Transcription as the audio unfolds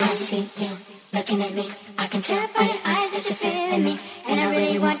I see you looking at me. I can tell by your eyes that you're feeling me, and I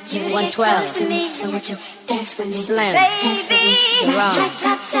really want you to get close to me. So would you dance with me? Slim, dance with me. Jerome,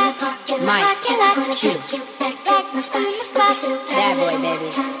 Mike, Q, Bad Boy, baby.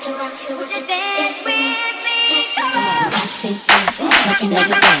 So would you dance with me? I see you looking at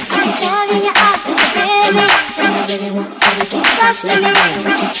me. I can tell in your eyes that you're feeling me, and I really want you to get close to me. So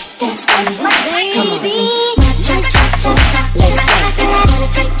would you dance with me? Baby, let's dance. I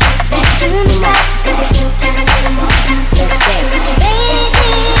wanna take you back to the start, but we still got a little more time to go. So would you dance with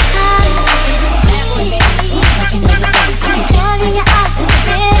me? I see you looking at me. I can tell in your eyes that you're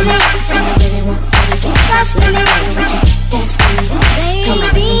feeling me, and I really want you to get close to me. So would you dance with me?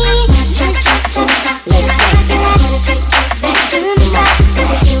 Baby, let's dance. I wanna take you back to the start, but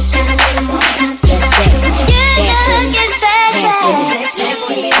we still got a little more time to go. So would you dance with me?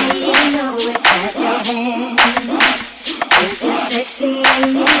 Sexy, you know it, clap your hands. If you're sexy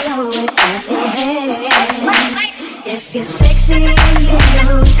and you know it, clap your hands. If you're sexy